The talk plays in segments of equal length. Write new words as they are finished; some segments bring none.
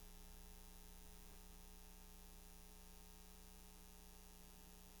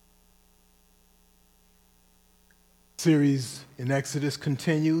Series in Exodus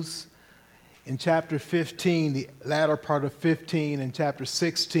continues. In chapter 15, the latter part of 15 and chapter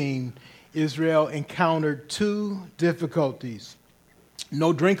 16, Israel encountered two difficulties: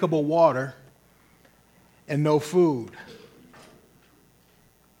 no drinkable water and no food.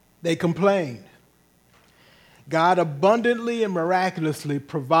 They complained. God abundantly and miraculously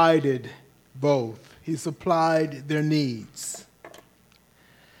provided both. He supplied their needs.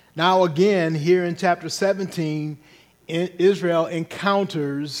 Now again, here in chapter 17, Israel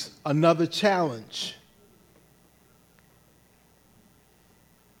encounters another challenge.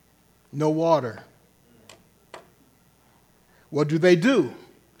 No water. What do?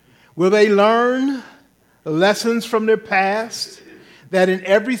 Will they learn lessons from their past, that in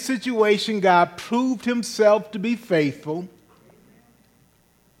every situation God proved himself to be faithful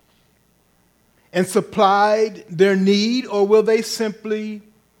and supplied their need, or will they simply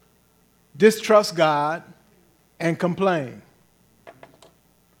distrust God and complain?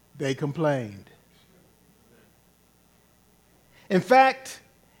 They complained. In fact,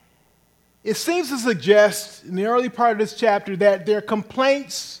 it seems to suggest in the early part of this chapter that their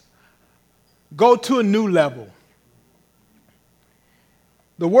complaints go to a new level.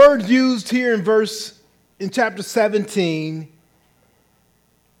 The word used here in chapter 17,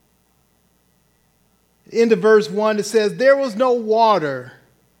 into verse 1, it says, "There was no water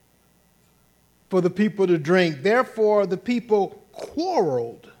for the people to drink. Therefore, the people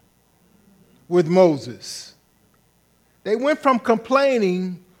quarreled with Moses." They went from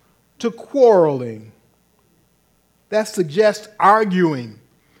complaining to quarreling. That suggests arguing,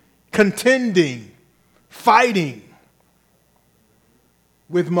 contending, fighting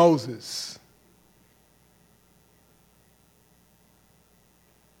with Moses.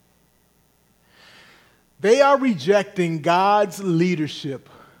 They are rejecting God's leadership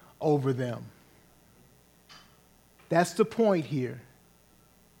over them. That's the point here.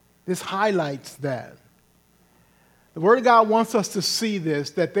 This highlights that. The Word of God wants us to see this,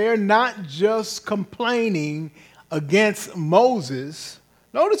 that they're not just complaining against Moses.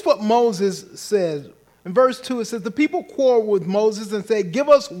 Notice what Moses says. In verse 2, it says, the people quarreled with Moses and said, "Give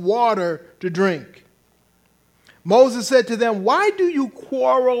us water to drink." Moses said to them, "Why do you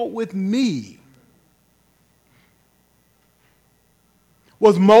quarrel with me?"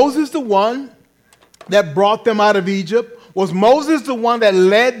 Was Moses the one that brought them out of Egypt? Was Moses the one that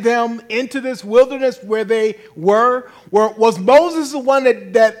led them into this wilderness where they were? Was Moses the one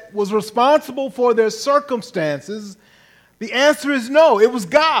that was responsible for their circumstances? The answer is no, it was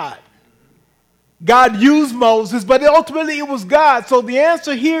God. God used Moses, but ultimately it was God. So the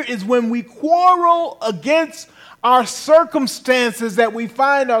answer here is when we quarrel against our circumstances that we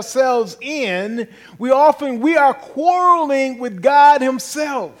find ourselves in, we are quarreling with God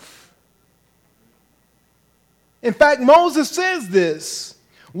himself. In fact, Moses says this,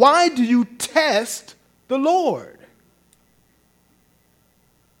 "Why do you test the Lord?"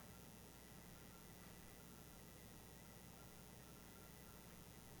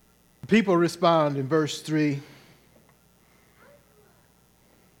 People respond in verse 3,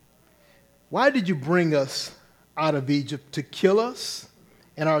 "Why did you bring us out of Egypt to kill us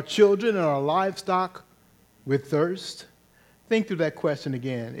and our children and our livestock with thirst?" Think through that question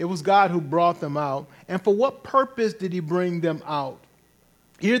again. It was God who brought them out. And for what purpose did he bring them out?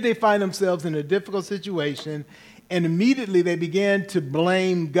 Here they find themselves in a difficult situation, and immediately they began to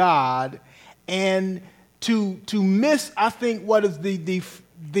blame God and to miss, I think, what is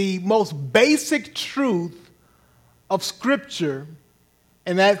the most basic truth of Scripture,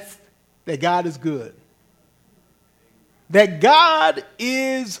 and that's that God is good. That God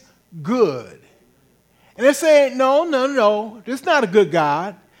is good. And they're saying, no, this is not a good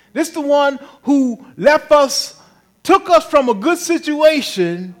God. This is the one who took us from a good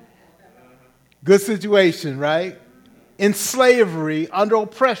situation, right? In slavery, under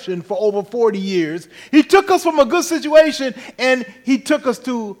oppression for over 40 years. He took us from a good situation and he took us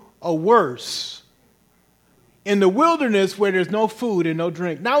to a worse. In the wilderness where there's no food and no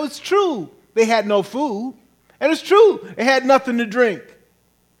drink. Now it's true they had no food, and it's true they had nothing to drink.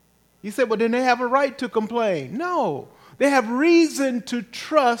 You said, well, then they have a right to complain. No, they have reason to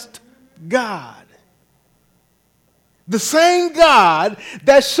trust God. The same God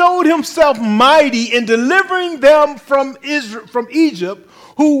that showed himself mighty in delivering them from Egypt,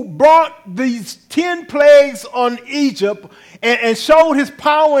 who brought these 10 plagues on Egypt and showed his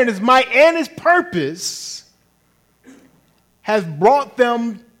power and his might and his purpose, has brought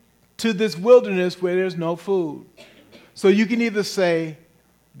them to this wilderness where there's no food. So you can either say,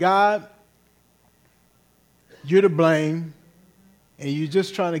 God, you're to blame, and you're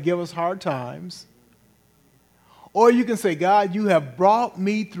just trying to give us hard times. Or you can say, God, you have brought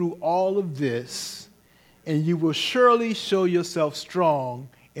me through all of this, and you will surely show yourself strong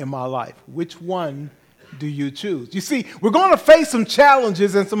in my life. Which one do you choose? You see, we're going to face some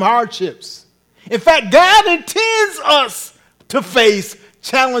challenges and some hardships. In fact, God intends us to face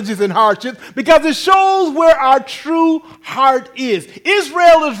challenges and hardships because it shows where our true heart is.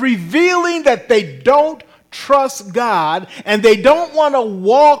 Israel is revealing that they don't trust God and they don't want to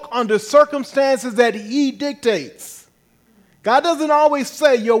walk under circumstances that He dictates. God doesn't always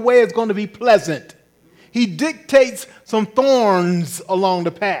say your way is going to be pleasant. He dictates some thorns along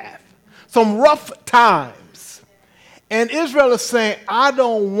the path, some rough times. And Israel is saying, I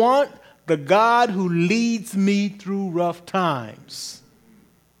don't want the God who leads me through rough times.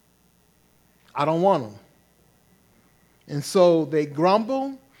 I don't want him. And so they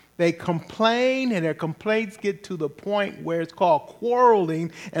grumble, they complain, and their complaints get to the point where it's called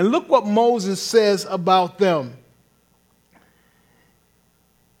quarreling. And look what Moses says about them.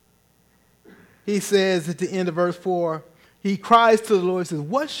 He says at the end of verse 4, he cries to the Lord and says,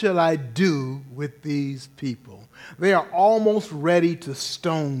 what shall I do with these people? They are almost ready to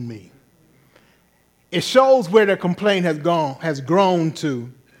stone me. It shows where their complaint has grown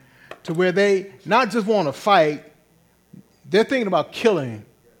to where they not just want to fight, they're thinking about killing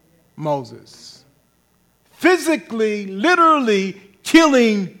Moses. Physically, literally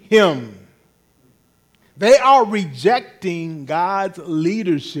killing him. They are rejecting God's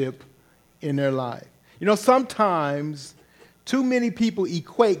leadership in their life. You know, sometimes too many people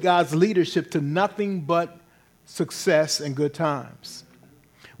equate God's leadership to nothing but success and good times.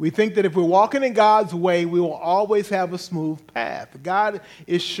 We think that if we're walking in God's way, we will always have a smooth path. God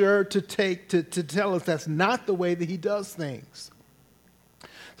is sure to tell us that's not the way that He does things.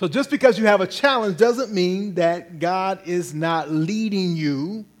 So just because you have a challenge doesn't mean that God is not leading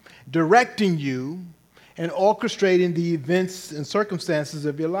you, directing you, and orchestrating the events and circumstances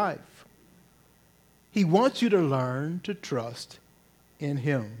of your life. He wants you to learn to trust in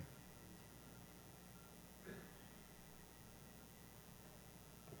Him.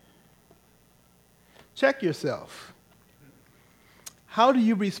 Check yourself. How do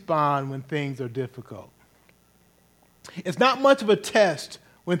you respond when things are difficult? It's not much of a test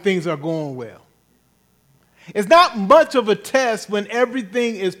when things are going well. It's not much of a test when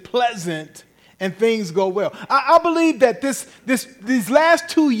everything is pleasant and things go well. I believe that these last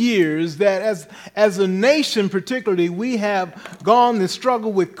 2 years, that as a nation particularly, we have gone this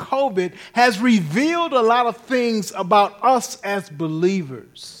struggle with COVID, has revealed a lot of things about us as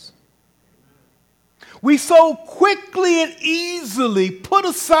believers. We so quickly and easily put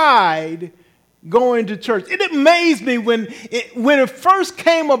aside going to church. It amazed me when it first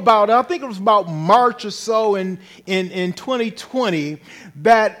came about, I think it was about March or so in 2020,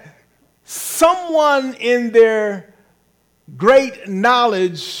 that someone in their great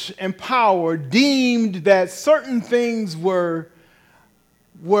knowledge and power deemed that certain things were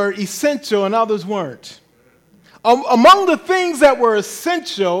essential and others weren't. Among the things that were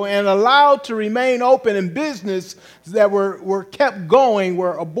essential and allowed to remain open in business that were kept going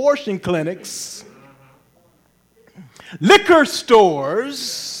were abortion clinics, liquor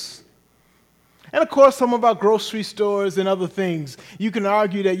stores, and of course some of our grocery stores and other things. You can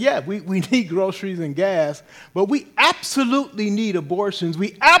argue that, yeah, we need groceries and gas, but we absolutely need abortions.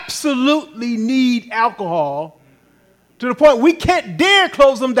 We absolutely need alcohol to the point we can't dare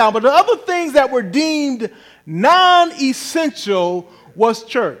close them down. But the other things that were deemed non-essential was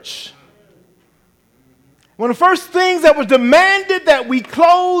church. One of the first things that was demanded that we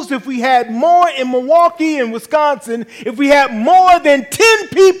closed, if we had more in Milwaukee and Wisconsin, if we had more than 10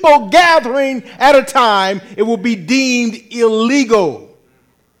 people gathering at a time, it would be deemed illegal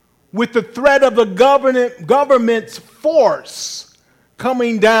with the threat of the government's force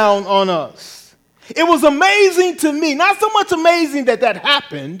coming down on us. It was amazing to me, not so much amazing that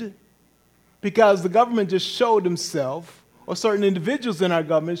happened, because the government just showed themselves, or certain individuals in our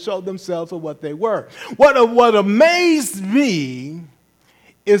government showed themselves for what they were. What amazed me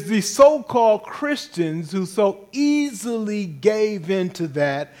is the so-called Christians who so easily gave into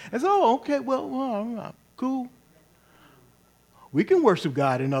that and said, oh, okay, well, cool. We can worship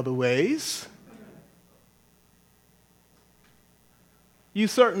God in other ways. You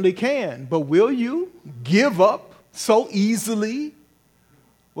certainly can, but will you give up so easily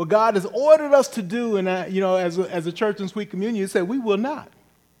what God has ordered us to do? And as a church in Sweet Communion, you say we will not.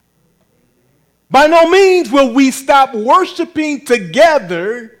 By no means will we stop worshiping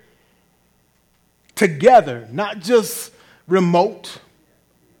together, not just remote.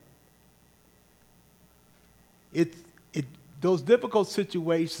 Those difficult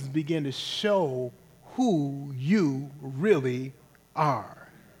situations begin to show who you really are.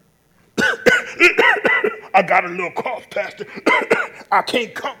 I got a little cough, Pastor. I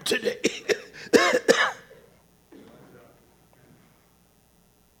can't come today.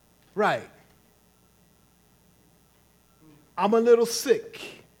 Right. I'm a little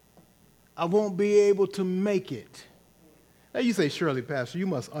sick. I won't be able to make it. Now you say, surely, Pastor, you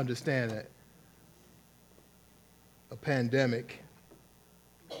must understand that a pandemic.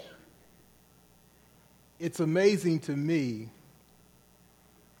 It's amazing to me.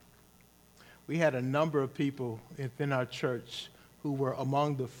 We had a number of people within our church who were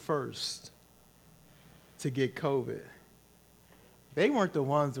among the first to get COVID. They weren't the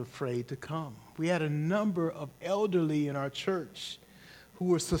ones afraid to come. We had a number of elderly in our church who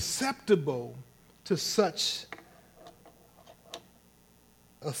were susceptible to such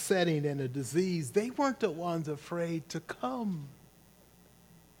a setting and a disease. They weren't the ones afraid to come.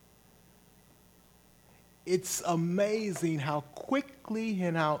 It's amazing how quickly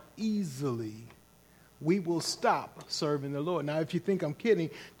and how easily we will stop serving the Lord. Now, if you think I'm kidding,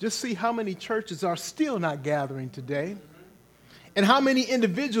 just see how many churches are still not gathering today, and how many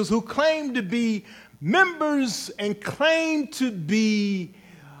individuals who claim to be members and claim to be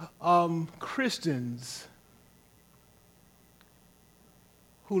Christians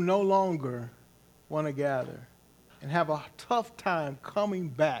who no longer want to gather and have a tough time coming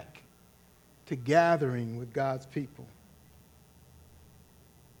back to gathering with God's people.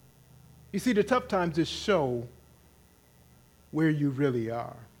 You see, the tough times just show where you really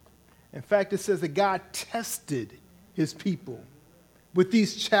are. In fact, it says that God tested his people with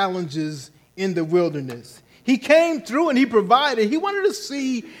these challenges in the wilderness. He came through and he provided. He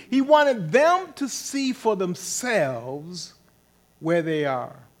wanted them to see for themselves where they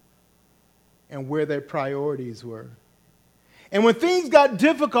are and where their priorities were. And when things got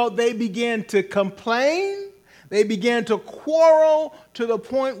difficult, they began to complain. They began to quarrel to the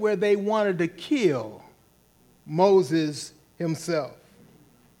point where they wanted to kill Moses himself.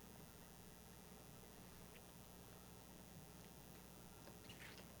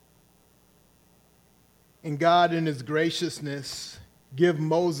 And God, in his graciousness, give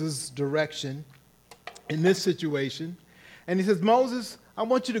Moses direction in this situation. And he says, Moses, I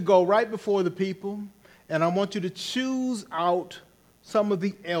want you to go right before the people, and I want you to choose out some of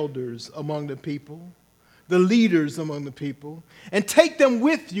the elders among the people, the leaders among the people, and take them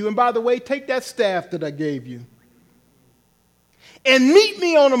with you. And by the way, take that staff that I gave you. And meet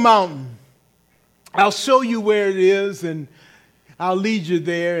me on a mountain. I'll show you where it is, and I'll lead you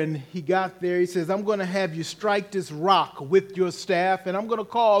there. And he got there. He says, I'm going to have you strike this rock with your staff, and I'm going to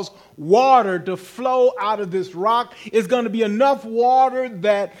cause water to flow out of this rock. It's going to be enough water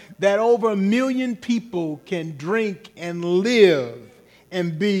that over 1 million people can drink and live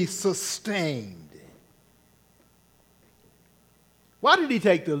and be sustained. Why did he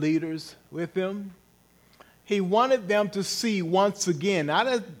take the leaders with him? He wanted them to see once again,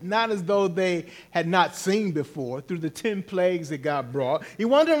 not as though they had not seen before through the 10 plagues that God brought. He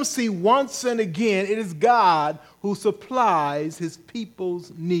wanted them to see once and again it is God who supplies his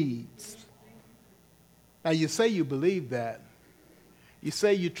people's needs. Now you say you believe that. You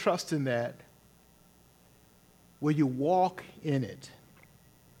say you trust in that. Will you walk in it?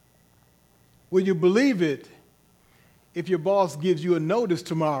 Will you believe it if your boss gives you a notice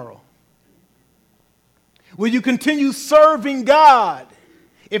tomorrow? Will you continue serving God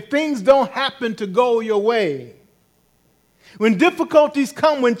if things don't happen to go your way? When difficulties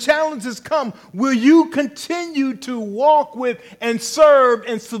come, when challenges come, will you continue to walk with and serve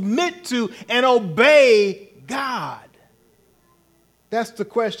and submit to and obey God? That's the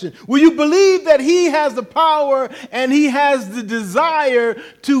question. Will you believe that he has the power and he has the desire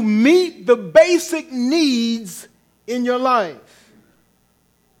to meet the basic needs in your life?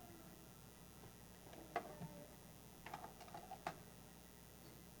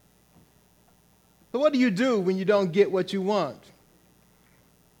 So what do you do when you don't get what you want?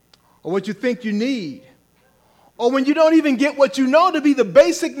 Or what you think you need? Or when you don't even get what you know to be the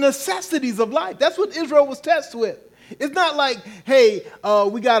basic necessities of life? That's what Israel was tested with. It's not like, hey,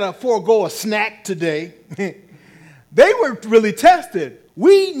 we got to forego a snack today. They were really tested.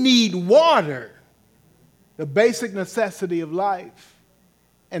 We need water, the basic necessity of life.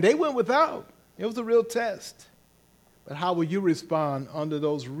 And they went without. It was a real test. But how will you respond under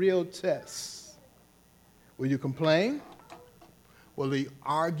those real tests? Will you complain? Will you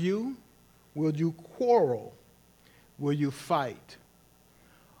argue? Will you quarrel? Will you fight?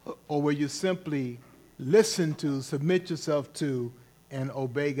 Or will you simply listen to, submit yourself to, and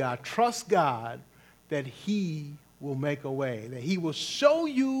obey God? Trust God that he will make a way, that he will show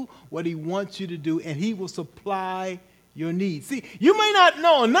you what he wants you to do, and he will supply your needs. See, you may not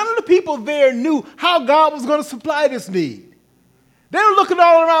know, none of the people there knew how God was going to supply this need. They were looking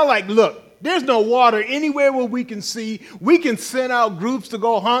all around like, look, there's no water anywhere where we can see. We can send out groups to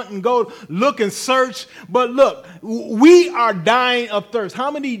go hunt and go look and search. But look, we are dying of thirst. How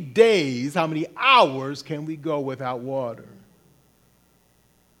many days, how many hours can we go without water?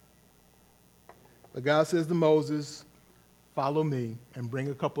 But God says to Moses, follow me and bring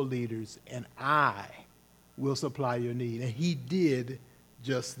a couple leaders, and I will supply your need. And he did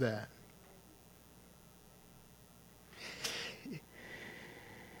just that.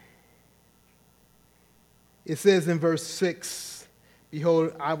 It says in verse 6,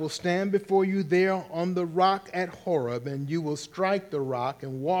 behold, I will stand before you there on the rock at Horeb, and you will strike the rock,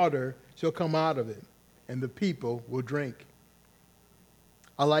 and water shall come out of it, and the people will drink.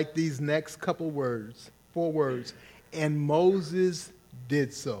 I like these next couple words, 4 words. And Moses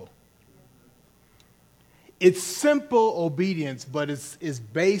did so. It's simple obedience, but it's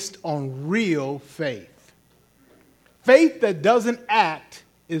based on real faith. Faith that doesn't act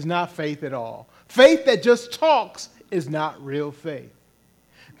is not faith at all. Faith that just talks is not real faith.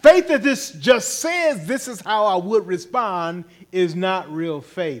 Faith that just says this is how I would respond is not real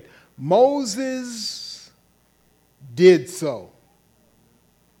faith. Moses did so.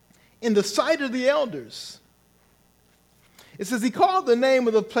 In the sight of the elders, it says he called the name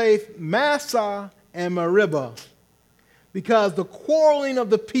of the place Massah and Meribah because the quarreling of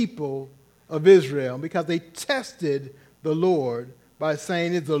the people of Israel, because they tested the Lord by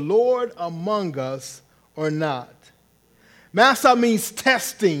saying, is the Lord among us or not? Massah means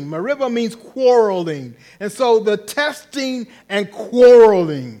testing. Meribah means quarreling. And so the testing and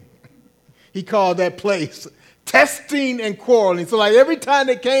quarreling, he called that place. Testing and quarreling. So like every time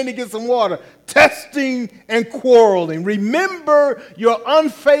they came to get some water, testing and quarreling. Remember your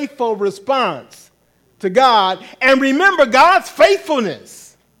unfaithful response to God, and remember God's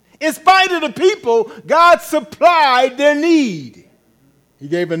faithfulness. In spite of the people, God supplied their need. He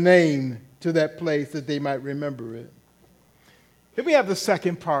gave a name to that place that they might remember it. Here we have the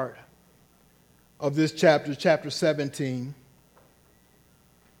second part of this chapter, chapter 17.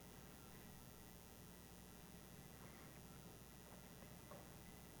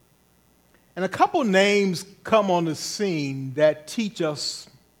 And a couple names come on the scene that teach us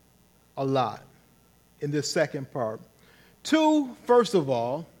a lot in this second part. 2, first of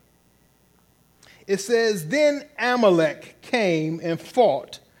all, it says, then Amalek came and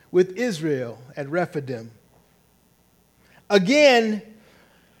fought with Israel at Rephidim. Again,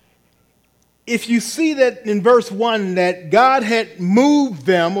 if you see that in verse 1 that God had moved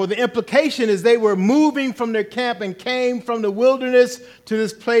them, or the implication is they were moving from their camp and came from the wilderness to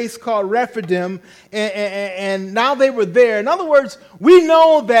this place called Rephidim, and now they were there. In other words, we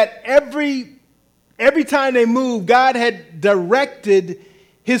know that every time they moved, God had directed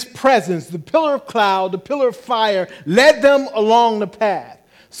his presence, the pillar of cloud, the pillar of fire, led them along the path.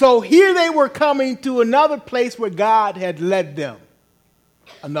 So here they were coming to another place where God had led them.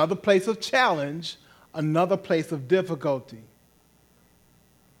 Another place of challenge, another place of difficulty.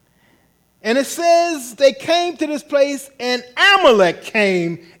 And it says they came to this place, and Amalek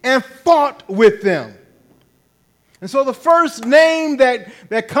came and fought with them. And so the first name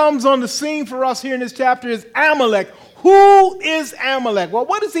that comes on the scene for us here in this chapter is Amalek. Who is Amalek? Well,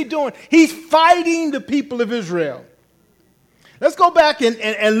 what is he doing? He's fighting the people of Israel. Let's go back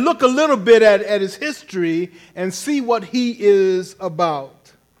and look a little bit at his history and see what he is about.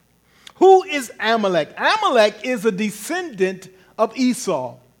 Who is Amalek? Amalek is a descendant of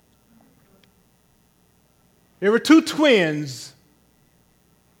Esau. There were 2 twins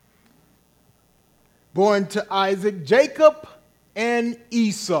born to Isaac, Jacob and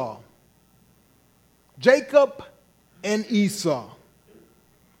Esau. Jacob and Esau.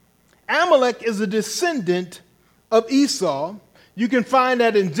 Amalek is a descendant of Esau. You can find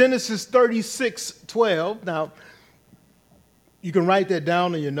that in Genesis 36:12. Now, you can write that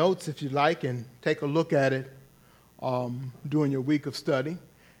down in your notes if you like and take a look at it during your week of study.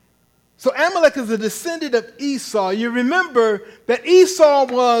 So Amalek is a descendant of Esau. You remember that Esau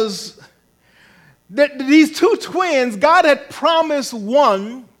was, that these 2 twins, God had promised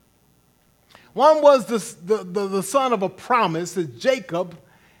one. One was the son of a promise, Jacob,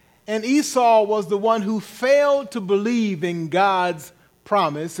 and Esau was the one who failed to believe in God's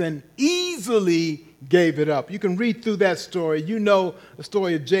promise and easily gave it up. You can read through that story. You know the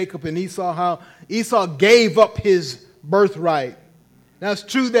story of Jacob and Esau, how Esau gave up his birthright. Now it's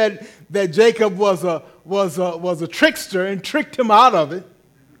true that Jacob was a trickster and tricked him out of it.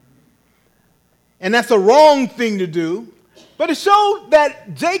 And that's a wrong thing to do. But it showed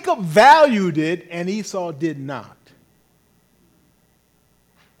that Jacob valued it and Esau did not.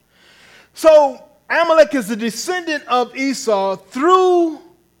 So Amalek is the descendant of Esau through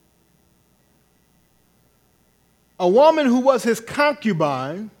a woman who was his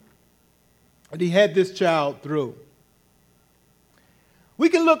concubine, and he had this child through. We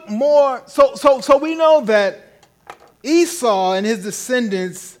can look more, so we know that Esau and his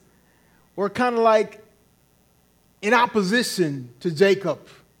descendants were kind of like in opposition to Jacob,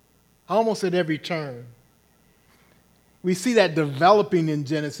 almost at every turn. We see that developing in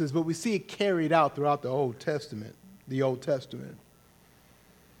Genesis, but we see it carried out throughout the Old Testament.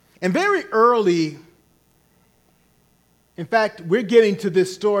 And very early, in fact, we're getting to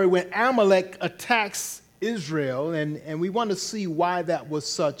this story when Amalek attacks Israel, and we want to see why that was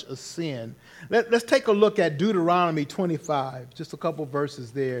such a sin. Let's take a look at Deuteronomy 25, just a couple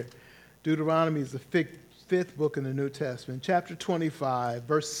verses there. Deuteronomy is the fifth book in the New Testament, chapter 25,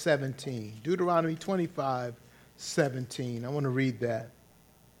 verse 17. Deuteronomy 25, 17. I want to read that.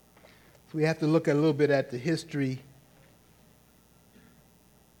 So we have to look a little bit at the history.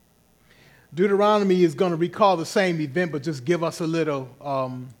 Deuteronomy is going to recall the same event, but just give us a little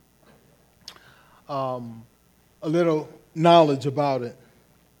knowledge about it.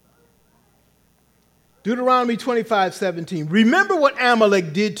 Deuteronomy 25, 17. Remember what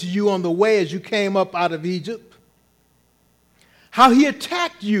Amalek did to you on the way as you came up out of Egypt? How he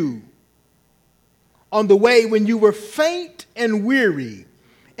attacked you on the way when you were faint and weary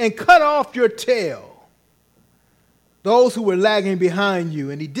and cut off your tail, those who were lagging behind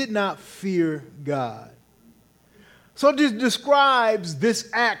you, and he did not fear God. So this describes this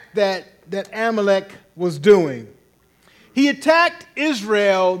act that Amalek was doing. He attacked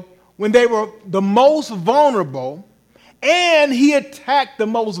Israel when they were the most vulnerable, and he attacked the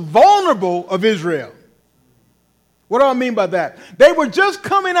most vulnerable of Israel. What do I mean by that? They were just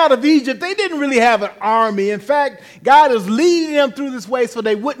coming out of Egypt. They didn't really have an army. In fact, God is leading them through this way so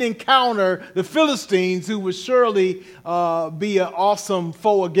they wouldn't encounter the Philistines, who would surely be an awesome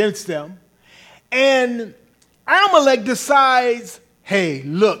foe against them. And Amalek decides, hey,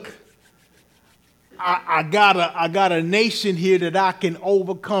 look, I got a nation here that I can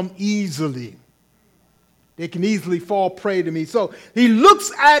overcome easily. They can easily fall prey to me. So he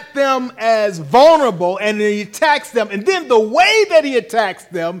looks at them as vulnerable and he attacks them. And then the way that he attacks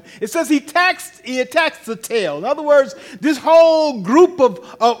them, it says he attacks the tail. In other words, this whole group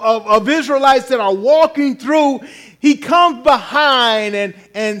of Israelites that are walking through, he comes behind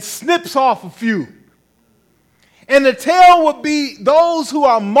and snips off a few. And the tail would be those who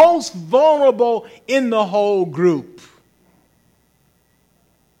are most vulnerable in the whole group.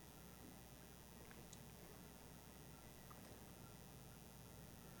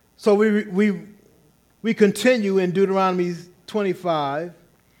 So we continue in Deuteronomy 25.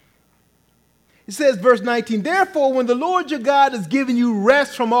 It says, verse 19, therefore, when the Lord your God has given you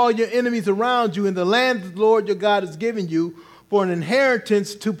rest from all your enemies around you in the land that the Lord your God has given you for an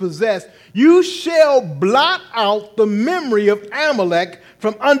inheritance to possess, you shall blot out the memory of Amalek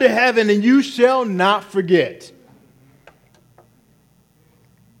from under heaven, and you shall not forget.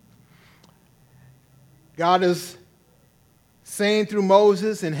 God is saying through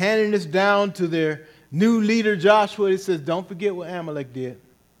Moses and handing this down to their new leader Joshua. He says, don't forget what Amalek did.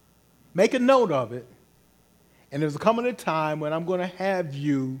 Make a note of it. And there's coming a time when I'm going to have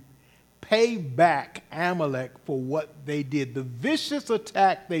you pay back Amalek for what they did. The vicious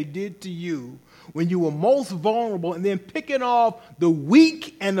attack they did to you when you were most vulnerable, and then picking off the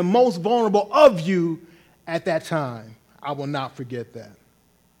weak and the most vulnerable of you at that time. I will not forget that.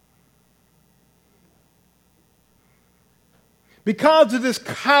 Because of this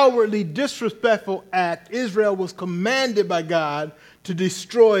cowardly, disrespectful act, Israel was commanded by God to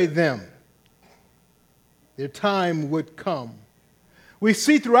destroy them. Their time would come. We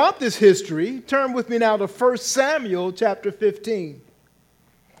see throughout this history, turn with me now to 1 Samuel chapter 15.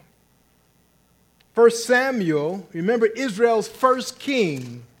 1 Samuel, remember Israel's first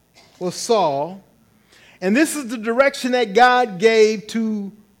king was Saul. And this is the direction that God gave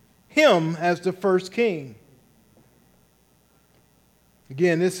to him as the first king.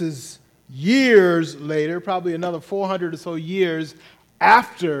 Again, this is years later, probably another 400 or so years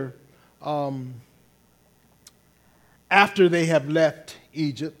after they have left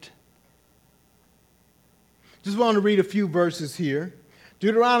Egypt. Just want to read a few verses here.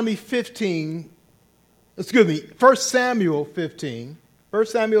 1 Samuel 15,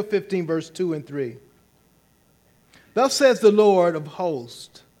 verse 2 and 3. Thus says the Lord of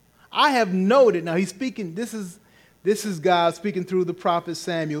hosts, I have noted, now he's speaking, this is This is God speaking through the prophet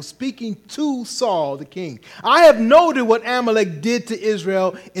Samuel, speaking to Saul, the king. I have noted what Amalek did to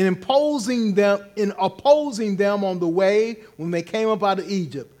Israel in opposing them on the way when they came up out of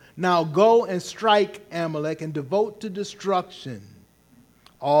Egypt. Now go and strike Amalek and devote to destruction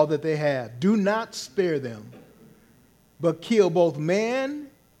all that they have. Do not spare them, but kill both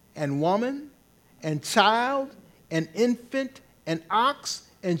man and woman and child and infant and ox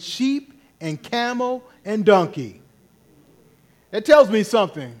and sheep and camel and donkey. That tells me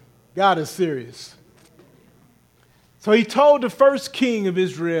something. God is serious. So he told the first king of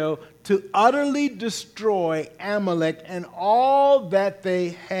Israel to utterly destroy Amalek and all that they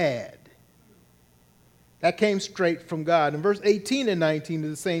had. That came straight from God. In verse 18 and 19 of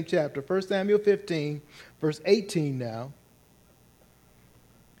the same chapter, 1 Samuel 15, verse 18 now,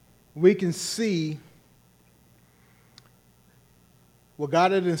 we can see what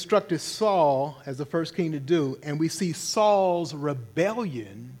God had instructed Saul as the first king to do, and we see Saul's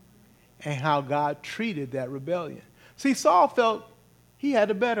rebellion and how God treated that rebellion. See, Saul felt he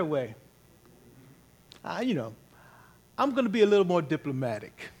had a better way. I'm going to be a little more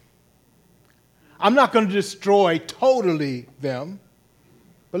diplomatic. I'm not going to destroy totally them,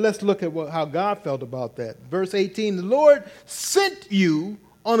 but let's look at how God felt about that. Verse 18, the Lord sent you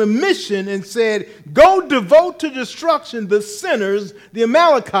on a mission and said, go devote to destruction the sinners, the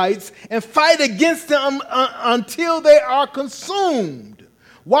Amalekites, and fight against them until they are consumed.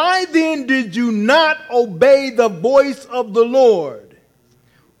 Why then did you not obey the voice of the Lord?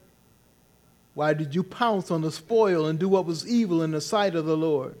 Why did you pounce on the spoil and do what was evil in the sight of the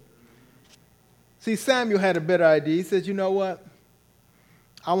Lord? See, Samuel had a better idea. He said, you know what?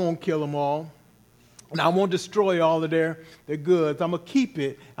 I won't kill them all. And I won't destroy all of their goods. I'm going to keep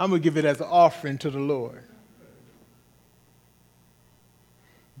it. I'm going to give it as an offering to the Lord.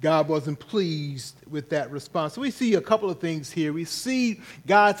 God wasn't pleased with that response. So we see a couple of things here. We see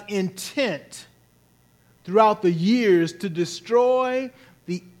God's intent throughout the years to destroy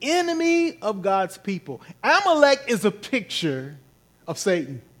the enemy of God's people. Amalek is a picture of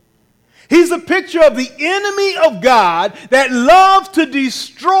Satan. He's a picture of the enemy of God that loves to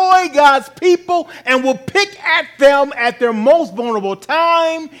destroy God's people and will pick at them at their most vulnerable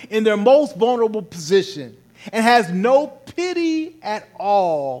time, in their most vulnerable position, and has no pity at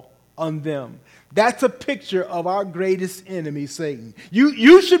all on them. That's a picture of our greatest enemy, Satan.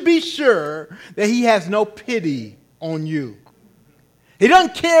 You should be sure that he has no pity on you. He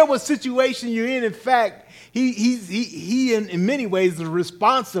doesn't care what situation you're in. In fact, he in many ways is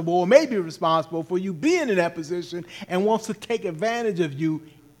responsible, or may be responsible for you being in that position and wants to take advantage of you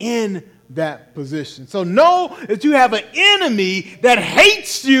in that position. So know that you have an enemy that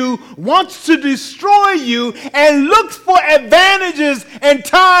hates you, wants to destroy you, and looks for advantages and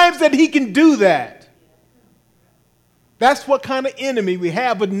times that he can do that. That's what kind of enemy we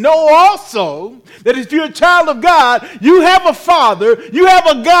have. But know also that if you're a child of God, you have a Father, you have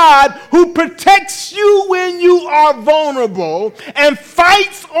a God who protects you when you are vulnerable and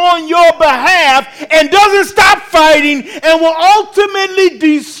fights on your behalf and doesn't stop fighting and will ultimately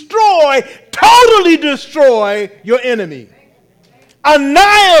totally destroy your enemy.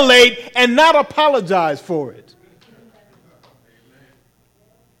 Annihilate and not apologize for it.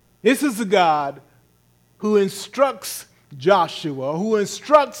 This is a God who instructs Joshua, who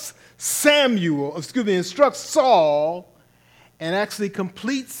instructs instructs Saul, and actually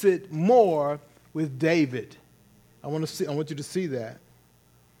completes it more with David. I want you to see that.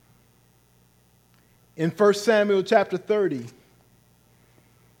 In 1 Samuel chapter 30,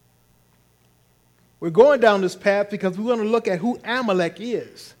 we're going down this path because we want to look at who Amalek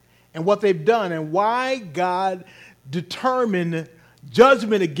is and what they've done and why God determined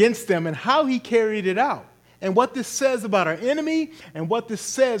judgment against them and how he carried it out. And what this says about our enemy and what this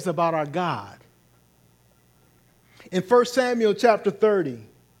says about our God. In 1 Samuel chapter 30,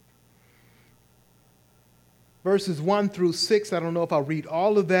 verses 1 through 6, I don't know if I'll read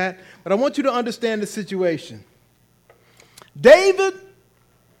all of that, but I want you to understand the situation. David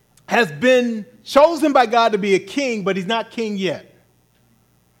has been chosen by God to be a king, but he's not king yet.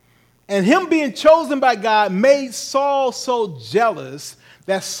 And him being chosen by God made Saul so jealous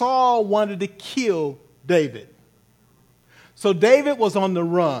that Saul wanted to kill David. So David was on the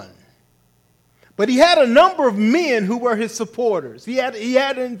run. But he had a number of men who were his supporters. He had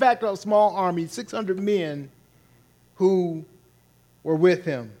in fact, a small army, 600 men who were with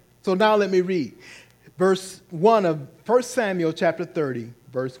him. So now let me read. Verse 1 of 1 Samuel chapter 30,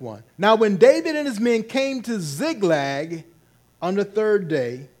 verse 1. Now when David and his men came to Ziklag on the third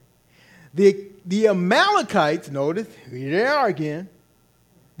day, the Amalekites, notice, here they are again,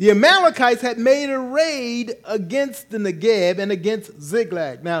 the Amalekites had made a raid against the Negeb and against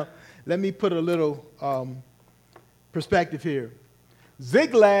Ziklag. Now, let me put a little perspective here.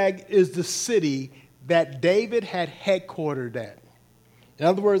 Ziklag is the city that David had headquartered at. In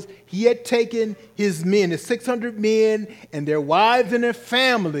other words, he had taken his men, his 600 men and their wives and their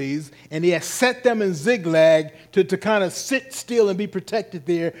families, and he had set them in Ziklag to kind of sit still and be protected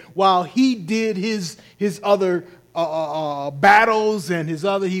there while he did his other battles and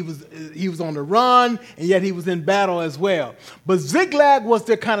he was on the run, and yet he was in battle as well. But Ziklag was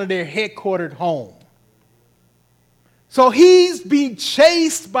their headquartered home. So he's being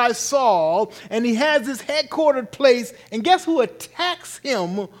chased by Saul, and he has this headquartered place, and guess who attacks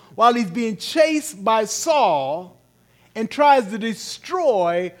him while he's being chased by Saul and tries to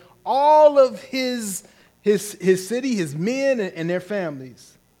destroy all of his city, his men, and their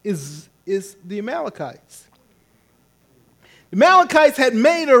families? Is the Amalekites. The Amalekites had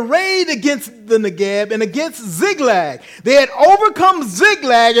made a raid against the Negeb and against Ziklag. They had overcome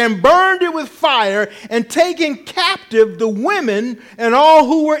Ziklag and burned it with fire and taken captive the women and all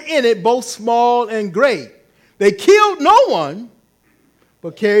who were in it, both small and great. They killed no one,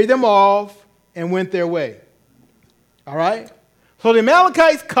 but carried them off and went their way. All right? So the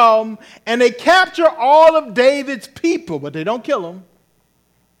Amalekites come and they capture all of David's people, but they don't kill them.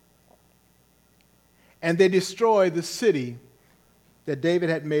 And they destroy the city that David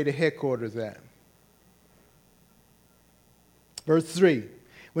had made a headquarters at. Verse 3.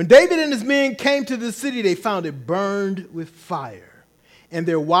 When David and his men came to the city, they found it burned with fire, and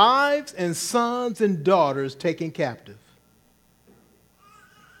their wives and sons and daughters taken captive.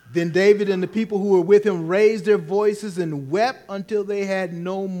 Then David and the people who were with him raised their voices and wept until they had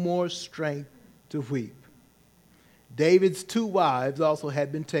no more strength to weep. David's 2 wives also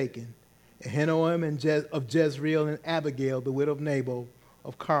had been taken, Ahinoam of Jezreel and Abigail, the widow of Nabal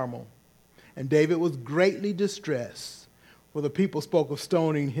of Carmel. And David was greatly distressed, for the people spoke of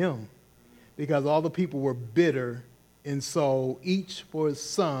stoning him, because all the people were bitter in soul, each for his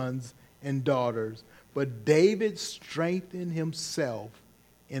sons and daughters. But David strengthened himself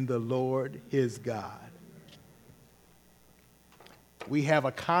in the Lord his God. We have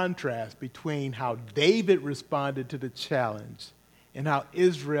a contrast between how David responded to the challenge and how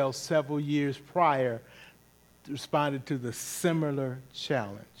Israel several years prior responded to the similar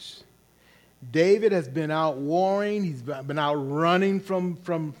challenge. David has been out warring. He's been out running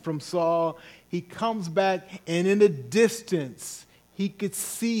from Saul. He comes back, and in the distance, he could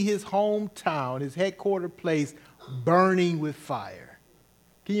see his hometown, his headquarters place, burning with fire.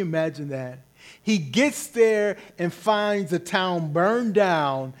 Can you imagine that? He gets there and finds the town burned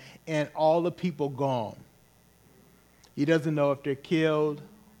down and all the people gone. He doesn't know if they're killed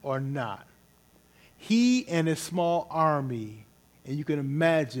or not. He and his small army, and you can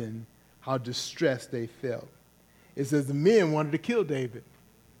imagine how distressed they felt. It says the men wanted to kill David.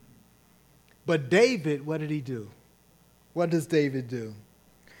 But David, what did he do? What does David do?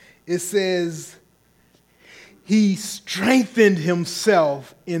 It says he strengthened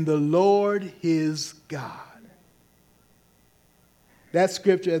himself in the Lord his God. That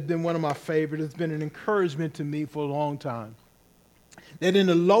scripture has been one of my favorites. It's been an encouragement to me for a long time. That in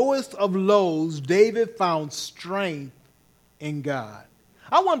the lowest of lows, David found strength in God.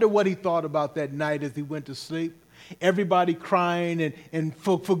 I wonder what he thought about that night as he went to sleep. Everybody crying, and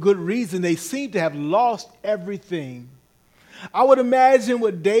for good reason. They seemed to have lost everything. I would imagine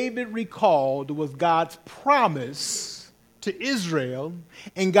what David recalled was God's promise to Israel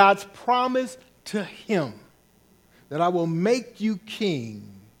and God's promise to him. That I will make you king,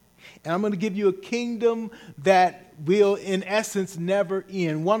 and I'm going to give you a kingdom that will, in essence, never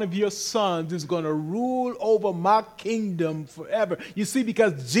end. One of your sons is going to rule over my kingdom forever. You see,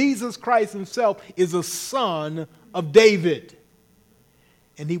 because Jesus Christ himself is a son of David,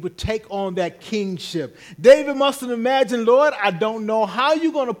 and he would take on that kingship. David must have imagined, Lord, I don't know how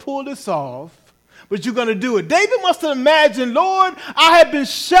you're going to pull this off, but you're going to do it. David must have imagined, Lord, I have been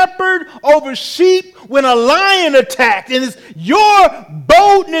shepherd over sheep when a lion attacked. And it's your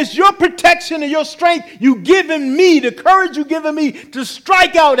boldness, your protection, and your strength you've given me, the courage you've given me to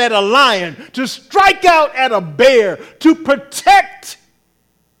strike out at a lion, to strike out at a bear, to protect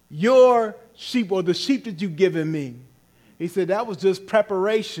your sheep or the sheep that you've given me. He said that was just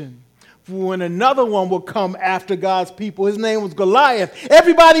preparation for when another one would come after God's people. His name was Goliath.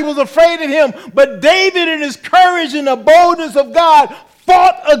 Everybody was afraid of him, but David in his courage and the boldness of God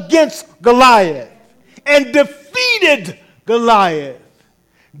fought against Goliath and defeated Goliath.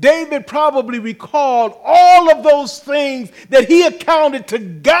 David probably recalled all of those things that he accounted to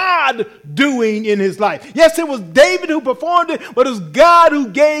God doing in his life. Yes, it was David who performed it, but it was God who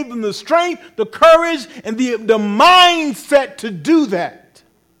gave him the strength, the courage, and the mindset to do that.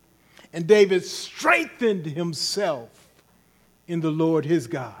 And David strengthened himself in the Lord his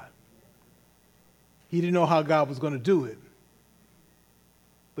God. He didn't know how God was going to do it,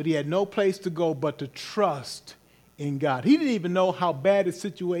 but he had no place to go but to trust in God. He didn't even know how bad his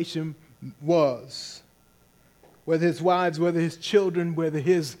situation was, whether his wives, whether his children, whether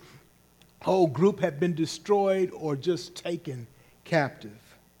his whole group had been destroyed or just taken captive.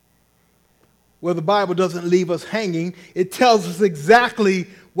 Well, the Bible doesn't leave us hanging. It tells us exactly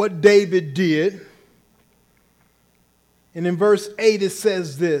what David did. And in verse 8 it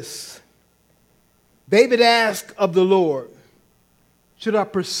says this: David asked of the Lord, should I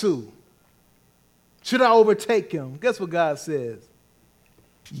pursue? Should I overtake him? Guess what God says?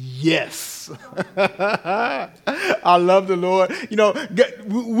 Yes. I love the Lord. You know,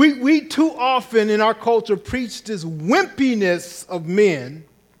 we too often in our culture preach this wimpiness of men,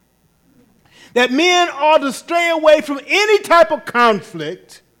 that men ought to stay away from any type of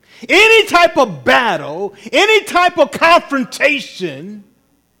conflict, any type of battle, any type of confrontation.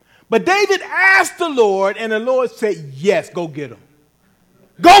 But David asked the Lord, and the Lord said, yes, go get him.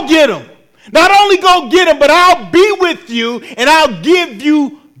 Go get him. Not only go get him, but I'll be with you and I'll give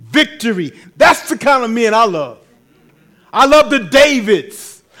you victory. That's the kind of men I love. I love the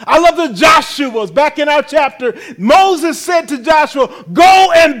Davids. I love the Joshuas. Back in our chapter, Moses said to Joshua,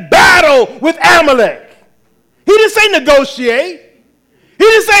 go and battle with Amalek. He didn't say negotiate. He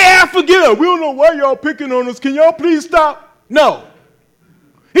didn't say, forget it. We don't know why y'all picking on us. Can y'all please stop? No.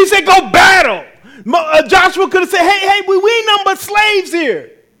 He said, go battle. Joshua could have said, hey, we ain't nothing but slaves here.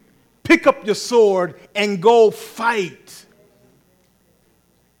 Pick up your sword and go fight.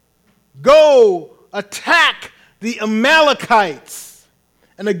 Go attack the Amalekites.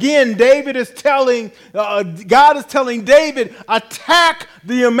 And again, God is telling David, attack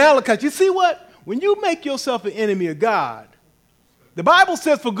the Amalekites. You see what? When you make yourself an enemy of God, the Bible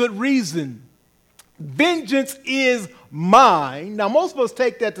says for good reason, vengeance is mine. Now, most of us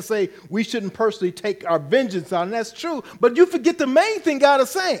take that to say we shouldn't personally take our vengeance on, and that's true. But you forget the main thing God is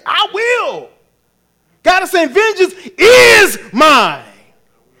saying. I will. God is saying vengeance is mine,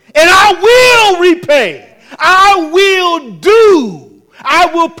 and I will repay. I will do. I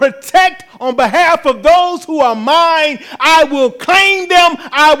will protect on behalf of those who are mine. I will claim them.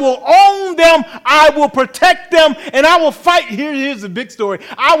 I will own them. I will protect them, and I will fight. Here's the big story.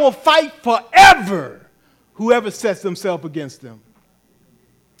 I will fight forever whoever sets themselves against them.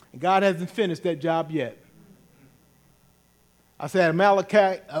 And God hasn't finished that job yet. I said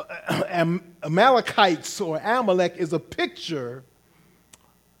Amalekites or Amalek is a picture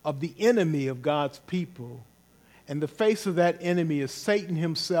of the enemy of God's people. And the face of that enemy is Satan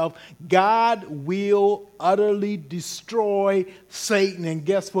himself. God will utterly destroy Satan. And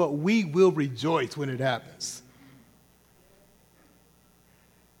guess what? We will rejoice when it happens.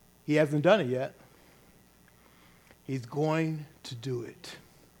 He hasn't done it yet. He's going to do it.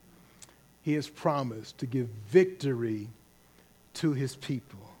 He has promised to give victory to his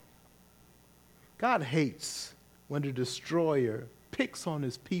people. God hates when the destroyer picks on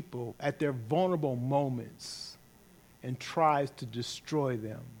his people at their vulnerable moments and tries to destroy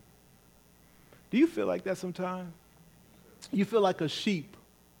them. Do you feel like that sometimes? You feel like a sheep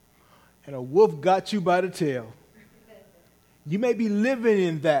and a wolf got you by the tail. You may be living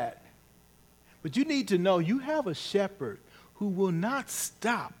in that. But you need to know you have a shepherd who will not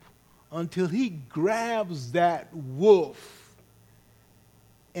stop until he grabs that wolf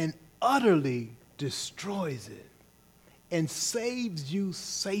and utterly destroys it and saves you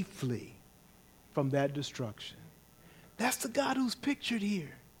safely from that destruction. That's the God who's pictured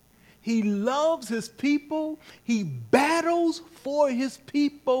here. He loves his people. He battles for his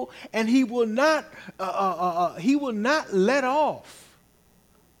people, and he will not let off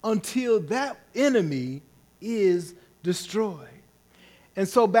until that enemy is destroyed. And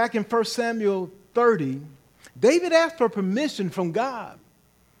so back in 1 Samuel 30, David asked for permission from God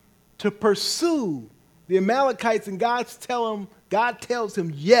to pursue the Amalekites, and God tells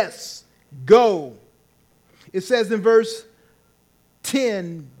him, yes, go. It says in verse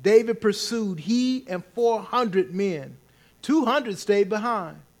 10, David pursued, he and 400 men. 200 stayed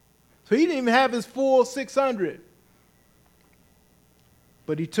behind. So he didn't even have his full 600.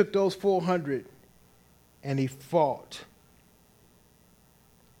 But he took those 400 and he fought.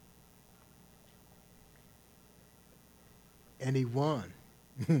 And he won.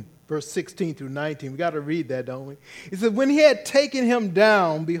 Verse 16 through 19. We got to read that, don't we? It says, when he had taken him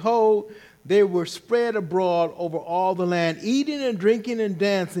down, behold, they were spread abroad over all the land, eating and drinking and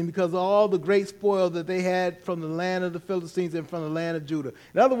dancing because of all the great spoil that they had from the land of the Philistines and from the land of Judah.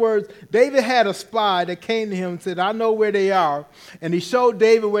 In other words, David had a spy that came to him and said, I know where they are. And he showed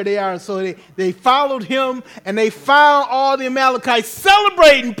David where they are. And so they followed him, and they found all the Amalekites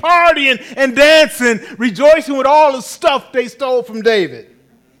celebrating, partying, and dancing, rejoicing with all the stuff they stole from David.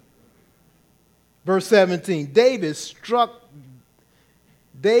 Verse 17, David struck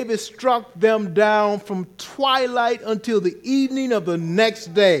them down from twilight until the evening of the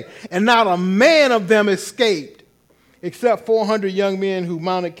next day, and not a man of them escaped, except 400 young men who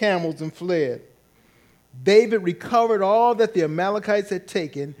mounted camels and fled. David recovered all that the Amalekites had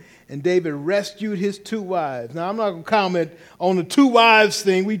taken, and David rescued his 2 wives. Now, I'm not going to comment on the 2 wives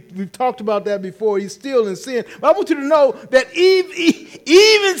thing. We've talked about that before. He's still in sin. But I want you to know that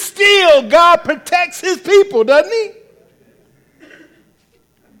even still, God protects his people, doesn't he?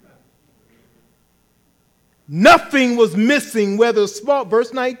 Nothing was missing, whether small,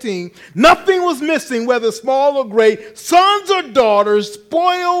 verse 19, nothing was missing, whether small or great, sons or daughters,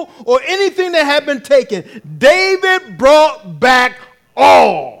 spoil, or anything that had been taken. David brought back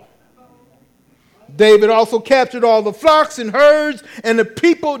all. David also captured all the flocks and herds, and the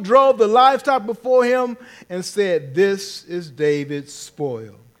people drove the livestock before him and said, this is David's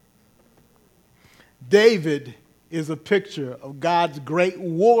spoil. David is a picture of God's great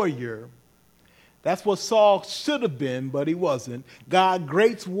warrior. That's what Saul should have been, but he wasn't. God's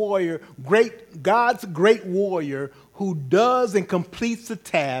great warrior who does and completes the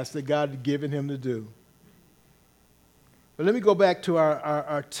task that God had given him to do. But let me go back to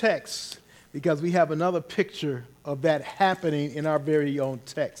our text, because we have another picture of that happening in our very own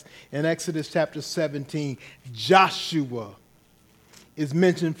text. In Exodus chapter 17, Joshua is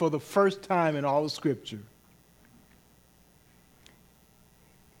mentioned for the first time in all of Scripture.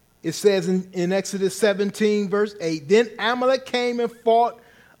 It says in Exodus 17, verse 8, then Amalek came and fought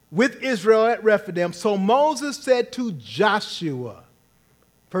with Israel at Rephidim. So Moses said to Joshua,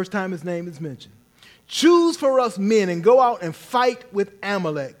 first time his name is mentioned, choose for us men and go out and fight with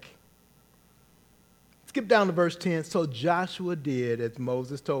Amalek. Skip down to verse 10. So Joshua did as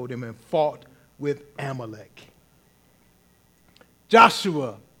Moses told him and fought with Amalek.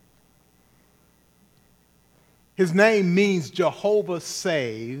 Joshua, his name means Jehovah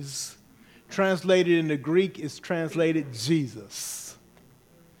saves. Translated in the Greek is translated Jesus.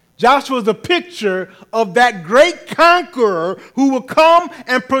 Joshua is a picture of that great conqueror who will come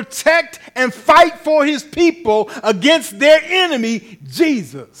and protect and fight for his people against their enemy,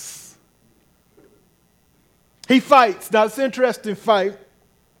 Jesus. He fights. Now, it's an interesting fight.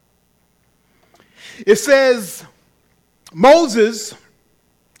 It says Moses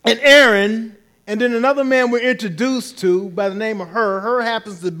and Aaron, and then another man we're introduced to by the name of Hur. Hur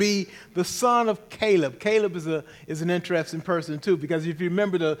happens to be the son of Caleb. Caleb is an interesting person too, because if you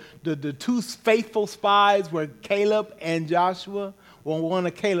remember the 2 faithful spies were Caleb and Joshua. Well, one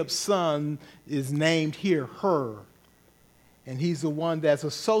of Caleb's sons is named here Hur. And he's the one that's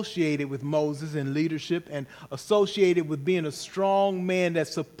associated with Moses in leadership and associated with being a strong man that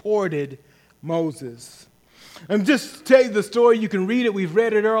supported Moses. And just to tell you the story, you can read it, we've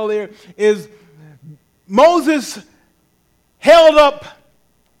read it earlier, is Moses held up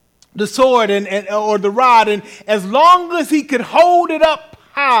the sword or the rod, and as long as he could hold it up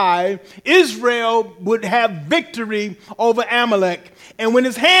high, Israel would have victory over Amalek. And when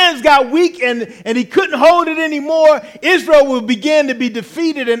his hands got weak and he couldn't hold it anymore, Israel would begin to be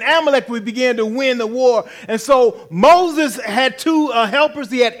defeated and Amalek would begin to win the war. And so Moses had 2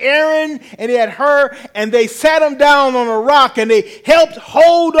 helpers. He had Aaron and he had Hur, and they sat him down on a rock and they helped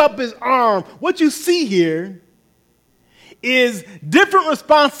hold up his arm. What you see here is different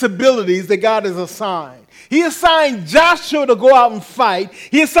responsibilities that God has assigned. He assigned Joshua to go out and fight.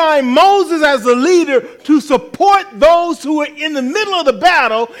 He assigned Moses as a leader to support those who are in the middle of the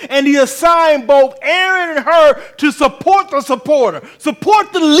battle. And he assigned both Aaron and Hur to support the supporter.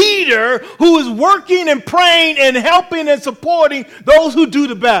 Support the leader who is working and praying and helping and supporting those who do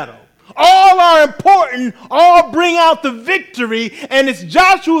the battle. All are important. All bring out the victory. And it's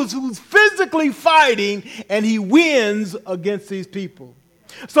Joshua who's physically fighting, and he wins against these people.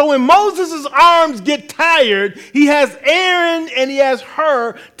 So when Moses' arms get tired, he has Aaron and he has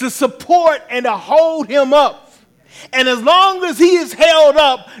Hur to support and to hold him up. And as long as he is held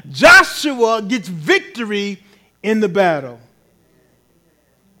up, Joshua gets victory in the battle.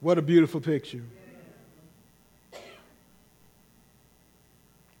 What a beautiful picture.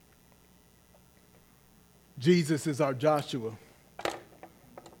 Jesus is our Joshua.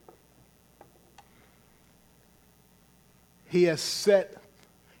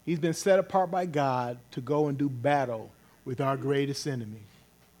 He's been set apart by God to go and do battle with our greatest enemy.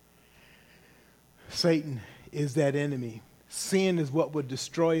 Satan is that enemy. Sin is what would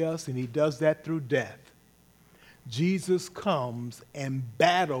destroy us, and he does that through death. Jesus comes and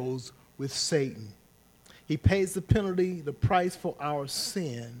battles with Satan. He pays the penalty, the price for our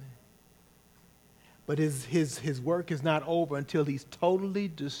sin. But his work is not over until he's totally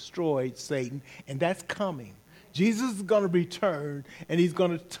destroyed Satan, and that's coming. Jesus is going to return, and he's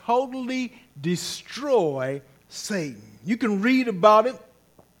going to totally destroy Satan. You can read about it.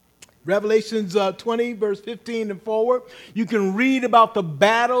 Revelations 20, verse 15 and forward. You can read about the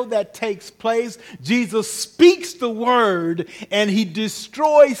battle that takes place. Jesus speaks the word, and he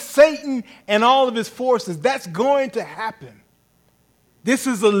destroys Satan and all of his forces. That's going to happen. This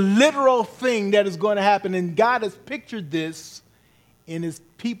is a literal thing that is going to happen, and God has pictured this in his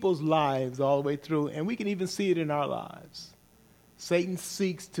people's lives all the way through, and we can even see it in our lives. Satan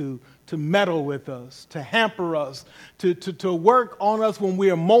seeks to meddle with us, to hamper us, to work on us when we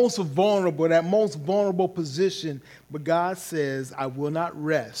are most vulnerable, that most vulnerable position. But God says, I will not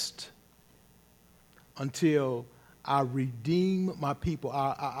rest until I redeem my people.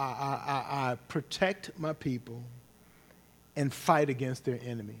 I protect my people and fight against their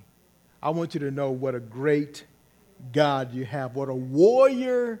enemy. I want you to know what a great God you have, what a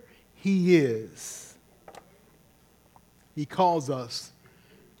warrior he is. He calls us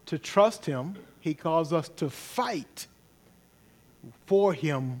to trust him. He calls us to fight for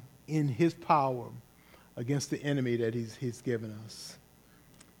him in his power against the enemy that he's given us.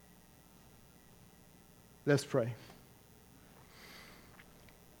 Let's pray.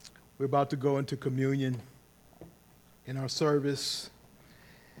 We're about to go into communion in our service.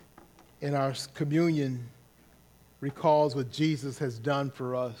 In our communion recalls what Jesus has done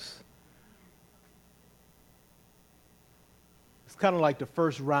for us. It's kind of like the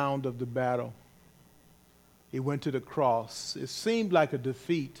first round of the battle. He went to the cross. It seemed like a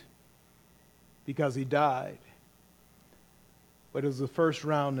defeat because he died. But it was the first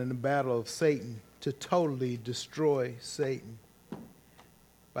round in the battle of Satan to totally destroy Satan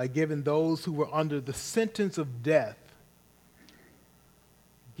by giving those who were under the sentence of death,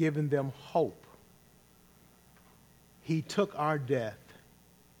 giving them hope. He took our death,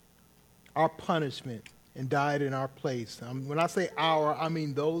 our punishment, and died in our place. When I say our, I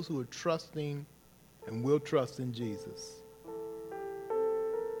mean those who are trusting and will trust in Jesus.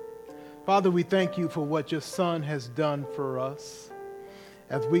 Father, we thank you for what your Son has done for us.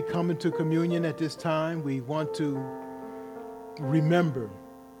 As we come into communion at this time, we want to remember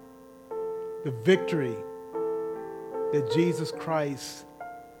the victory that Jesus Christ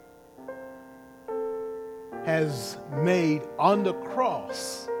has made on the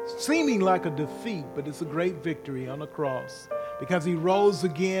cross, seeming like a defeat, but it's a great victory on the cross because he rose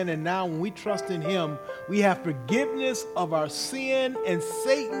again, and now when we trust in him, we have forgiveness of our sin, and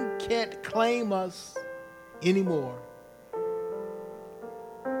Satan can't claim us anymore.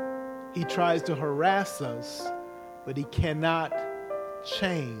 He tries to harass us, but he cannot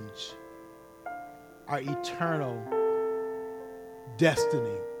change our eternal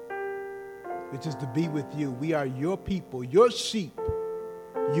destiny, which is to be with you. We are your people, your sheep.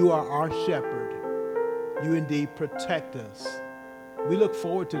 You are our shepherd. You indeed protect us. We look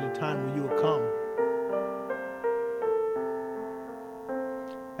forward to the time when you will come.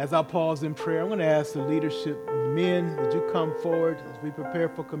 As I pause in prayer, I'm going to ask the leadership, the men, would you come forward as we prepare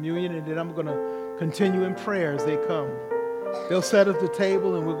for communion, and then I'm going to continue in prayer as they come. They'll set us the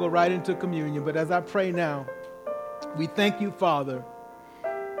table, and we'll go right into communion. But as I pray now, we thank you, Father,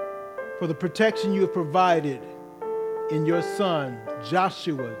 for the protection you have provided in your Son,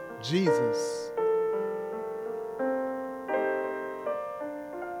 Joshua, Jesus.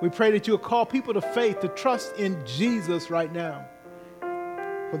 We pray that you'll call people to faith, to trust in Jesus right now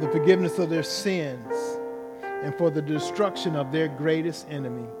for the forgiveness of their sins and for the destruction of their greatest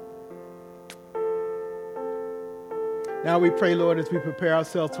enemy. Now we pray, Lord, as we prepare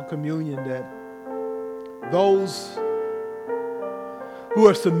ourselves for communion, that those who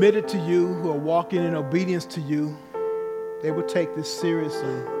are submitted to you, who are walking in obedience to you, they will take this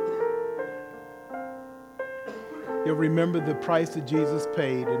seriously. They'll remember the price that Jesus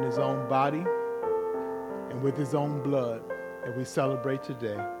paid in his own body and with his own blood that we celebrate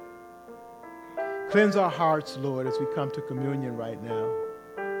today. Cleanse our hearts, Lord, as we come to communion right now.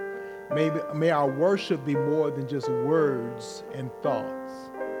 May our worship be more than just words and thoughts,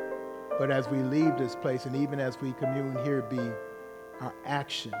 but as we leave this place and even as we commune here, be our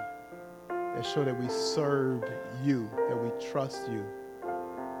action that show that we serve you, that we trust you,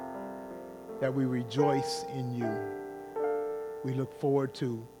 that we rejoice in you. We look forward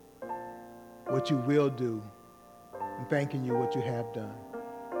to what you will do and thanking you what you have done.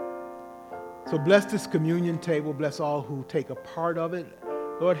 So bless this communion table. Bless all who take a part of it.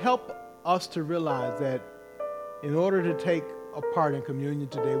 Lord, help us to realize that in order to take a part in communion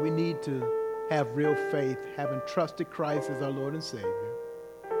today, we need to have real faith, having trusted Christ as our Lord and Savior.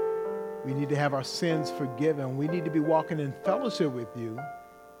 We need to have our sins forgiven. We need to be walking in fellowship with you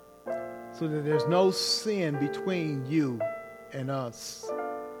so that there's no sin between you and us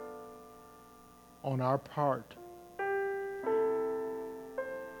on our part.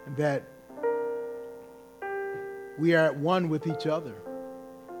 And that we are at one with each other.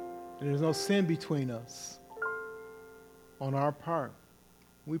 And there's no sin between us on our part.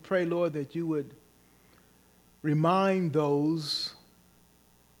 We pray, Lord, that you would remind those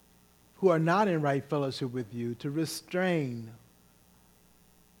who are not in right fellowship with you to restrain,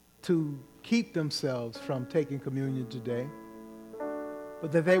 to keep themselves from taking communion today,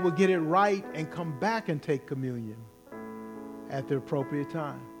 but that they will get it right and come back and take communion at the appropriate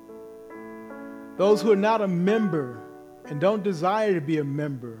time. Those who are not a member and don't desire to be a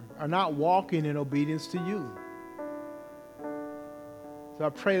member are not walking in obedience to you. So I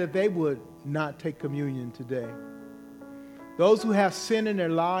pray that they would not take communion today. Those who have sin in their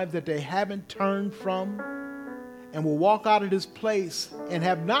lives that they haven't turned from and will walk out of this place and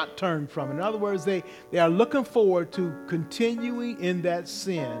have not turned from. In other words, they are looking forward to continuing in that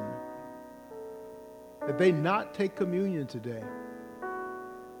sin, that they not take communion today.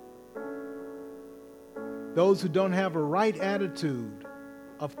 Those who don't have a right attitude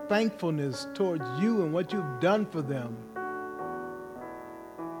of thankfulness towards you and what you've done for them,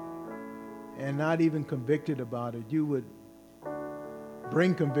 and not even convicted about it, you would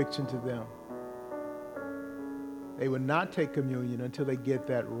bring conviction to them. They would not take communion until they get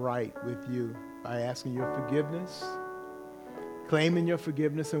that right with you by asking your forgiveness, claiming your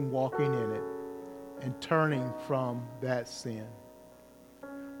forgiveness and walking in it, and turning from that sin.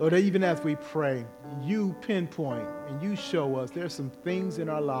 Lord, even as we pray, you pinpoint and you show us there's some things in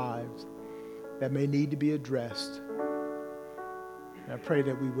our lives that may need to be addressed. And I pray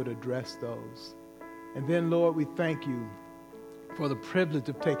that we would address those. And then, Lord, we thank you for the privilege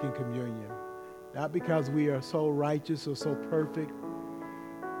of taking communion, not because we are so righteous or so perfect,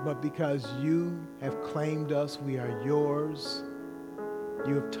 but because you have claimed us, we are yours.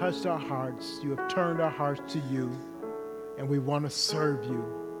 You have touched our hearts, you have turned our hearts to you, and we want to serve you.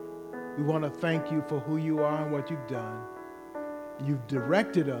 We want to thank you for who you are and what you've done. You've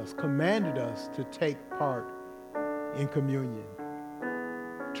directed us, commanded us to take part in communion,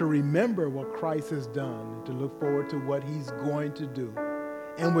 to remember what Christ has done, and to look forward to what he's going to do.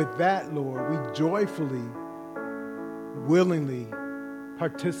 And with that, Lord, we joyfully, willingly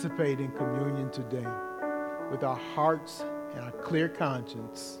participate in communion today with our hearts and our clear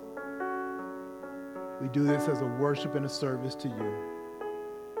conscience. We do this as a worship and a service to you.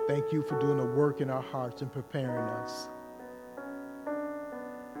 Thank you for doing a work in our hearts and preparing us.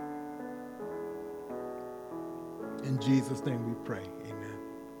 In Jesus' name we pray. Amen.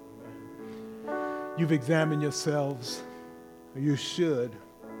 You've examined yourselves, or you should.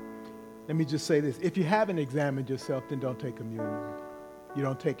 Let me just say this. If you haven't examined yourself, then don't take communion. You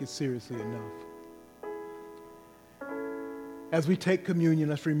don't take it seriously enough. As we take communion,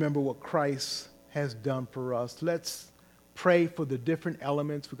 let's remember what Christ has done for us. Let's pray for the different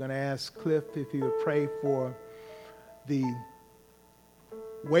elements. We're going to ask Cliff if he would pray for the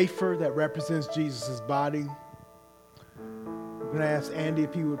wafer that represents Jesus' body. We're going to ask Andy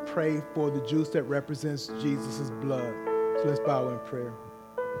if he would pray for the juice that represents Jesus' blood. So let's bow in prayer.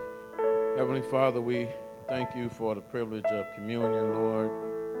 Heavenly Father, we thank you for the privilege of communion, Lord,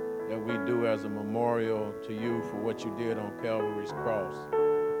 that we do as a memorial to you for what you did on Calvary's cross.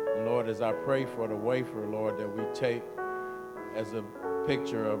 And Lord, as I pray for the wafer, Lord, that we take as a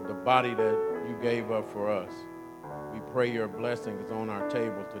picture of the body that you gave up for us. We pray your blessings on our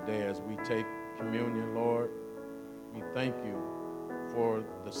table today as we take communion, Lord. We thank you for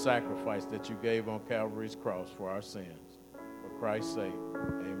the sacrifice that you gave on Calvary's cross for our sins. For Christ's sake,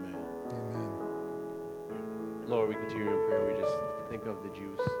 amen. Amen. Lord, we continue in prayer. We just think of the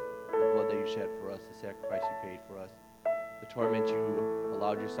juice, the blood that you shed for us, the sacrifice you paid for us, the torment you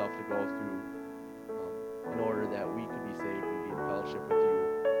allowed yourself to go through in order that we could be saved and be in fellowship with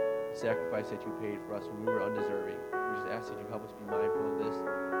you, the sacrifice that you paid for us when we were undeserving. We just ask that you help us be mindful of this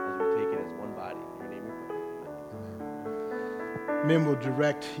as we take it as one body. In your name we pray. Amen. Men will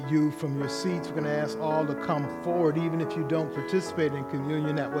direct you from your seats. We're going to ask all to come forward, even if you don't participate in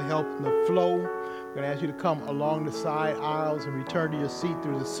communion. That will help in the flow. We're going to ask you to come along the side aisles and return to your seat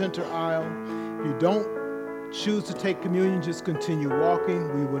through the center aisle. If you don't choose to take communion, just continue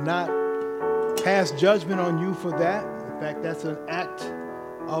walking. We will not pass judgment on you for that. In fact, that's an act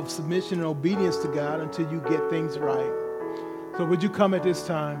of submission and obedience to God until you get things right. So would you come at this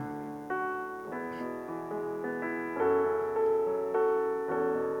time?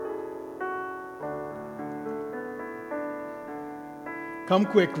 Come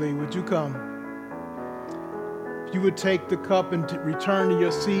quickly, would you come? If you would take the cup and return to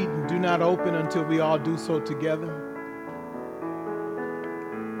your seat and do not open until we all do so together.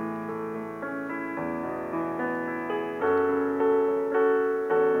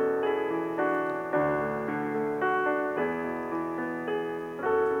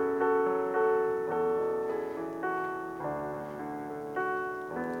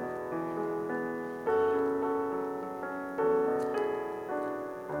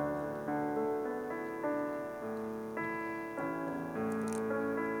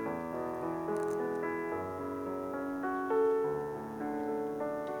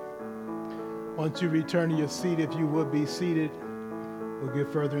 Once you return to your seat, if you would be seated, we'll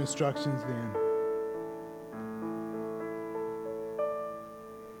give further instructions then.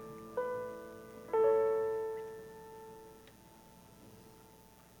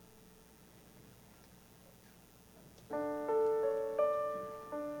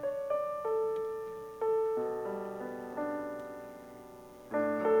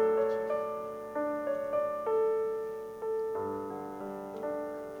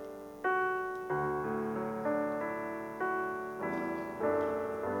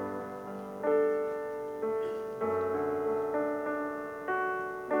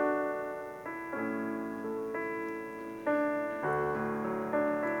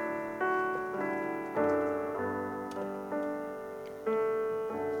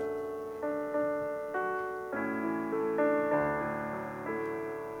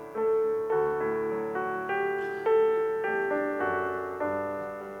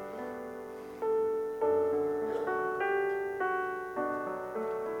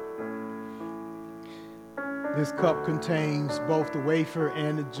 This cup contains both the wafer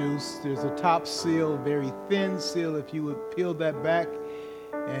and the juice. There's a top seal, a very thin seal. If you would peel that back,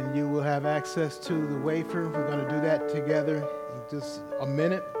 and you will have access to the wafer. We're going to do that together in just a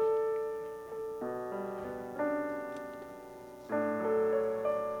minute.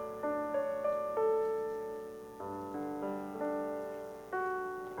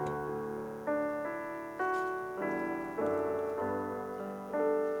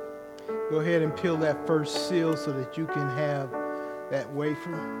 Go ahead and peel that first seal so that you can have that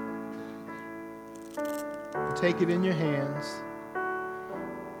wafer. Take it in your hands.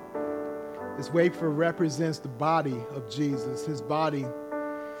 This wafer represents the body of Jesus. His body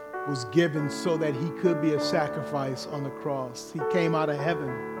was given so that he could be a sacrifice on the cross. He came out of heaven.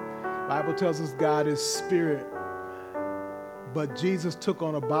 The Bible tells us God is spirit. But Jesus took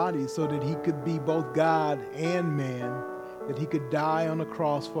on a body so that he could be both God and man, that he could die on the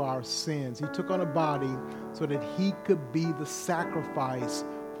cross for our sins. He took on a body so that he could be the sacrifice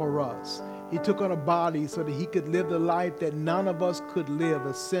for us. He took on a body so that he could live the life that none of us could live,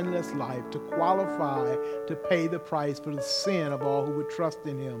 a sinless life, to qualify to pay the price for the sin of all who would trust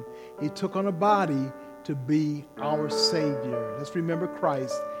in him. He took on a body to be our Savior. Let's remember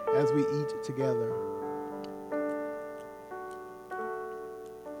Christ as we eat together.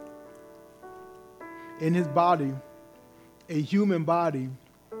 In his body, a human body,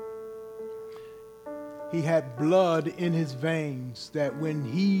 he had blood in his veins, that when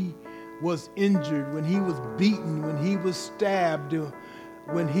he was injured, when he was beaten, when he was stabbed,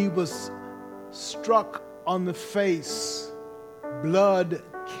 when he was struck on the face, blood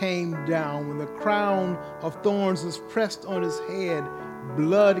came down. When the crown of thorns was pressed on his head,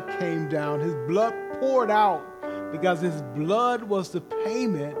 blood came down. His blood poured out because his blood was the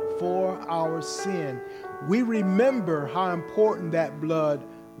payment for our sin. We remember how important that blood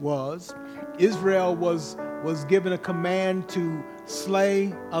was. Israel was given a command to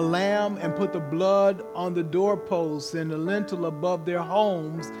slay a lamb and put the blood on the doorposts and the lintel above their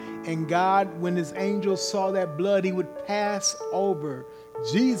homes. And God, when his angels saw that blood, he would pass over.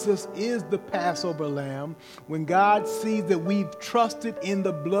 Jesus is the Passover lamb. When God sees that we've trusted in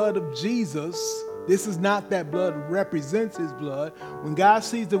the blood of Jesus, this is not that blood represents his blood. When God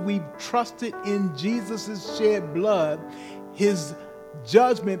sees that we've trusted in Jesus' shed blood, his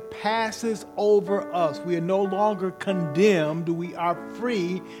judgment passes over us. We are no longer condemned. We are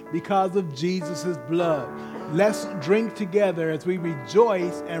free because of Jesus' blood. Let's drink together as we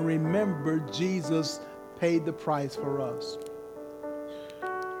rejoice and remember Jesus paid the price for us.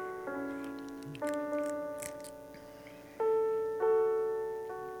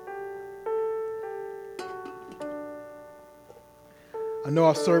 know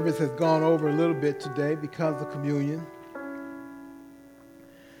our service has gone over a little bit today because of communion.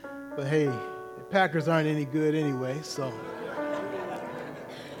 But hey, the Packers aren't any good anyway, so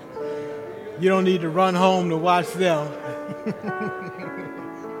you don't need to run home to watch them.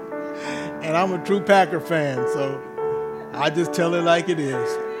 And I'm a true Packer fan, so I just tell it like it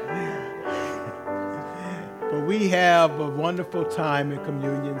is. But we have a wonderful time in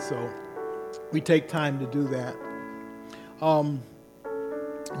communion, so we take time to do that.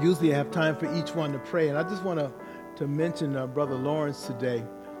 Usually I have time for each one to pray, and I just want to mention Brother Lawrence today.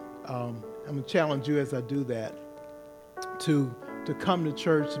 I'm going to challenge you as I do that to come to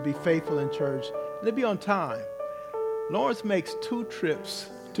church, to be faithful in church, and to be on time. Lawrence makes 2 trips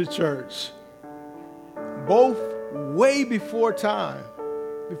to church, both way before time,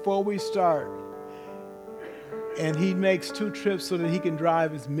 before we start. And he makes 2 trips so that he can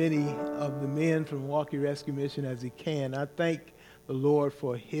drive as many of the men from Milwaukee Rescue Mission as he can. I thank the Lord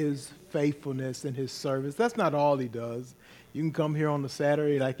for his faithfulness and his service. That's not all he does. You can come here on a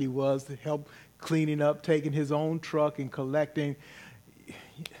Saturday like he was to help cleaning up, taking his own truck and collecting.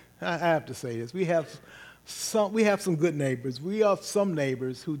 I have to say this. We have some good neighbors. We have some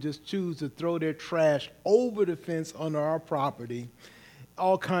neighbors who just choose to throw their trash over the fence on our property,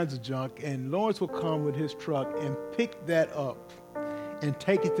 all kinds of junk, and Lawrence will come with his truck and pick that up and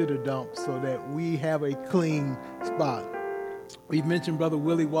take it to the dump so that we have a clean spot. We've mentioned Brother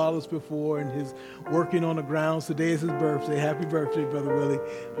Willie Wallace before and his working on the grounds. Today is his birthday. Happy birthday, Brother Willie.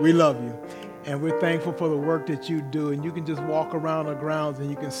 We love you. And we're thankful for the work that you do. And you can just walk around the grounds and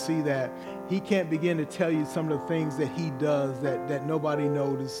you can see that. He can't begin to tell you some of the things that he does that nobody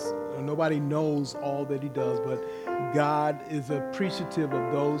notices. Nobody knows all that he does, but God is appreciative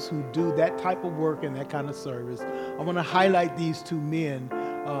of those who do that type of work and that kind of service. I want to highlight these 2 men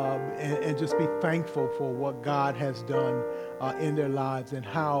and just be thankful for what God has done in their lives and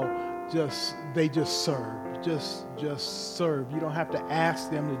how they just serve. Just serve. You don't have to ask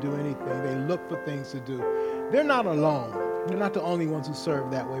them to do anything. They look for things to do. They're not alone. They're not the only ones who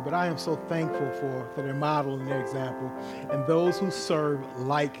serve that way, but I am so thankful for their model and their example and those who serve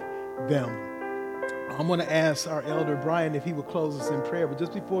like them. I'm going to ask our elder Brian if he would close us in prayer, but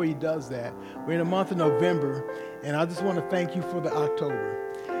just before he does that, we're in the month of November, and I just want to thank you for the October.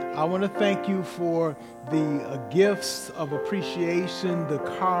 I want to thank you for the gifts of appreciation, the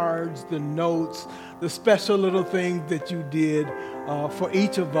cards, the notes, the special little things that you did for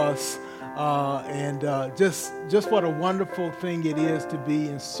each of us. And just what a wonderful thing it is to be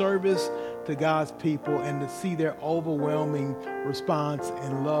in service to God's people and to see their overwhelming response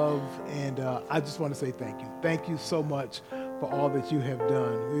and love. And I just want to say thank you. Thank you so much for all that you have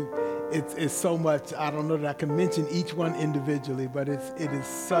done. It's so much. I don't know that I can mention each one individually, but it is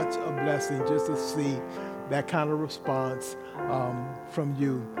such a blessing just to see that kind of response from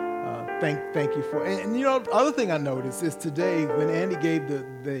you. Thank you for it. And you know, the other thing I noticed is today when Andy gave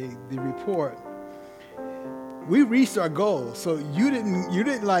the report, we reached our goal. So you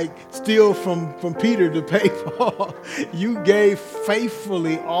didn't like steal from Peter to pay Paul. You gave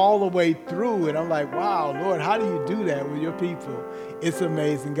faithfully all the way through. And I'm like, wow, Lord, how do you do that with your people? It's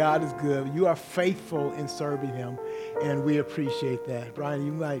amazing. God is good. You are faithful in serving him, and we appreciate that. Brian,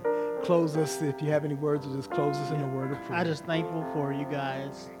 you might close us if you have any words, or just close us in a word of prayer. I'm just thankful for you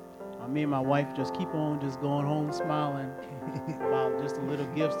guys. Me and my wife just keep on just going home smiling about just the little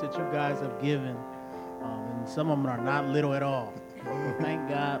gifts that you guys have given. And some of them are not little at all. So thank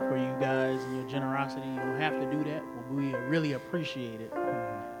God for you guys and your generosity. You don't have to do that, but we really appreciate it.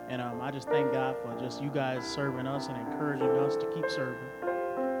 And I just thank God for just you guys serving us and encouraging us to keep serving.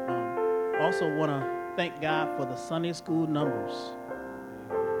 Also want to thank God for the Sunday school numbers.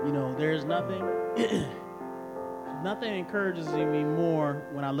 You know, there's nothing encourages me more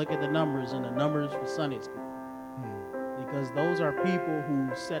when I look at the numbers and the numbers for Sunday school. Because those are people who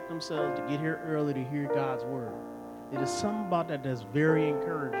set themselves to get here early to hear God's word. It is something about that that's very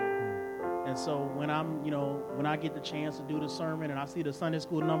encouraging. And so when when I get the chance to do the sermon and I see the Sunday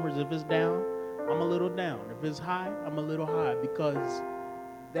school numbers, if it's down, I'm a little down. If it's high, I'm a little high, because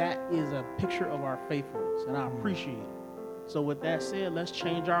that is a picture of our faithfulness, and I appreciate it. So with that said, let's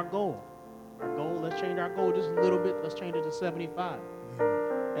change our goal. Let's change our goal just a little bit. Let's change it to 75.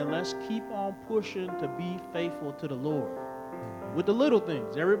 And let's keep on pushing to be faithful to the Lord. With the little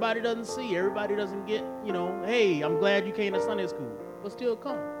things. Everybody doesn't see. Everybody doesn't get, hey, I'm glad you came to Sunday school. But still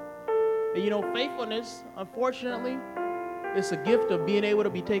come. And faithfulness, unfortunately, it's a gift of being able to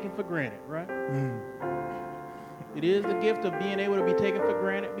be taken for granted, right? It is the gift of being able to be taken for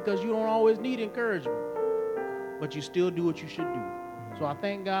granted because you don't always need encouragement. But you still do what you should do. So I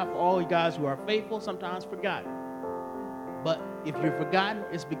thank God for all you guys who are faithful, sometimes forgotten. But If you're forgotten,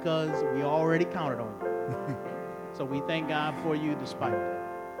 it's because we already counted on you. So we thank God for you despite that.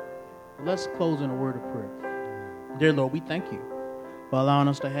 Let's close in a word of prayer. Dear Lord, we thank you for allowing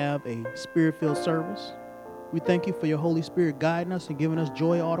us to have a spirit-filled service. We thank you for your Holy Spirit guiding us and giving us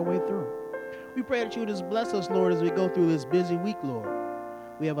joy all the way through. We pray that you just bless us, Lord, as we go through this busy week, Lord.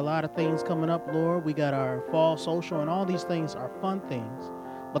 We have a lot of things coming up, Lord. We got our fall social, and all these things are fun things,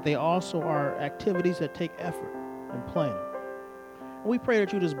 but they also are activities that take effort and planning. And we pray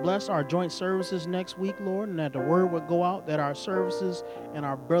that you just bless our joint services next week, Lord, and that the word would go out, that our services and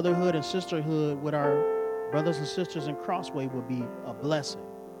our brotherhood and sisterhood with our brothers and sisters in Crossway will be a blessing.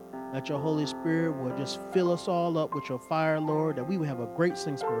 That your Holy Spirit will just fill us all up with your fire, Lord, that we will have a great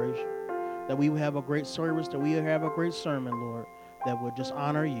inspiration, that we will have a great service, that we will have a great sermon, Lord, that will just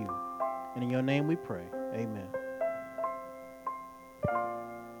honor you. And in your name we pray. Amen.